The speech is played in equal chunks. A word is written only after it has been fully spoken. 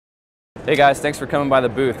Hey guys, thanks for coming by the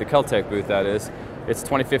booth, the Kel-Tec booth that is. It's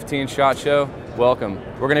 2015 SHOT Show. Welcome.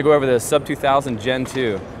 We're going to go over the Sub 2000 Gen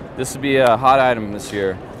 2. This will be a hot item this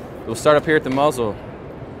year. We'll start up here at the muzzle.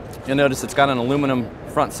 You'll notice it's got an aluminum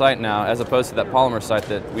front sight now as opposed to that polymer sight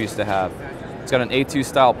that we used to have. It's got an A2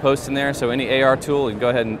 style post in there, so any AR tool, you can go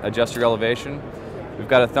ahead and adjust your elevation. We've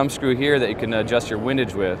got a thumb screw here that you can adjust your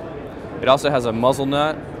windage with. It also has a muzzle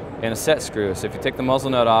nut and a set screw. So if you take the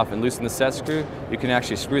muzzle nut off and loosen the set screw, you can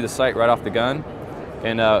actually screw the sight right off the gun.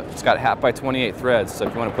 And it's got 1/2 by 28 threads. So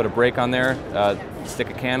if you want to put a brake on there,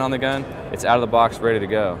 stick a can on the gun, it's out of the box, ready to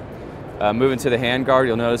go. Moving to the hand guard,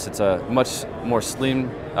 you'll notice it's a much more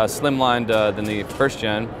slimlined than the first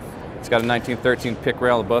gen. It's got a 1913 pick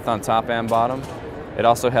rail both on top and bottom. It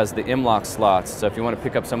also has the M-LOK slots. So if you want to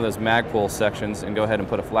pick up some of those mag pull sections and go ahead and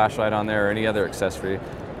put a flashlight on there or any other accessory,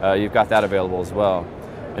 you've got that available as well.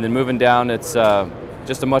 And then moving down, it's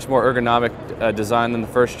just a much more ergonomic design than the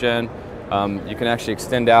first gen. You can actually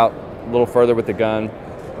extend out a little further with the gun,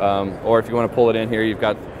 or if you want to pull it in here, you've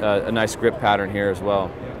got a nice grip pattern here as well.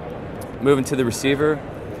 Moving to the receiver,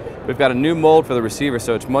 we've got a new mold for the receiver,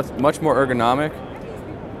 so it's much more ergonomic,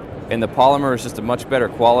 and the polymer is just a much better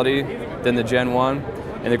quality than the Gen 1.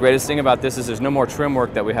 And the greatest thing about this is there's no more trim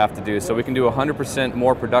work that we have to do, so we can do 100%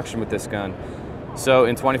 more production with this gun. So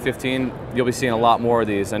in 2015, you'll be seeing a lot more of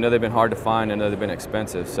these. I know they've been hard to find, I know they've been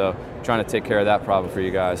expensive, so I'm trying to take care of that problem for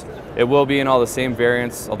you guys. It will be in all the same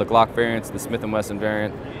variants, all the Glock variants, the Smith & Wesson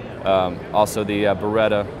variant, also the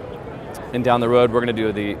Beretta. And down the road, we're gonna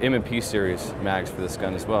do the M&P series mags for this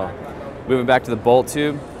gun as well. Moving back to the bolt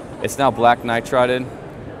tube, it's now black nitrided.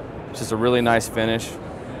 It's just a really nice finish.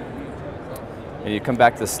 And you come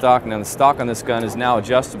back to the stock. Now the stock on this gun is now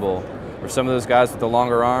adjustable. For some of those guys with the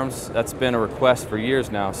longer arms, that's been a request for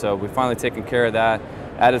years now, so we've finally taken care of that,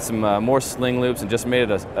 added some more sling loops and just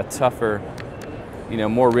made it a tougher,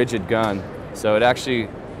 more rigid gun. So it actually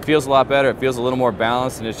feels a lot better, it feels a little more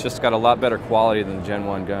balanced, and it's just got a lot better quality than the Gen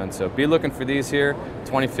 1 gun. So be looking for these here,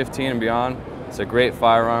 2015 and beyond. It's a great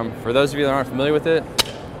firearm. For those of you that aren't familiar with it,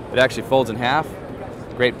 it actually folds in half.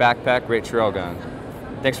 Great backpack, great trail gun.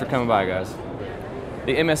 Thanks for coming by, guys.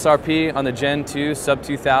 The MSRP on the Gen 2 Sub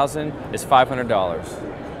 2000 is $500.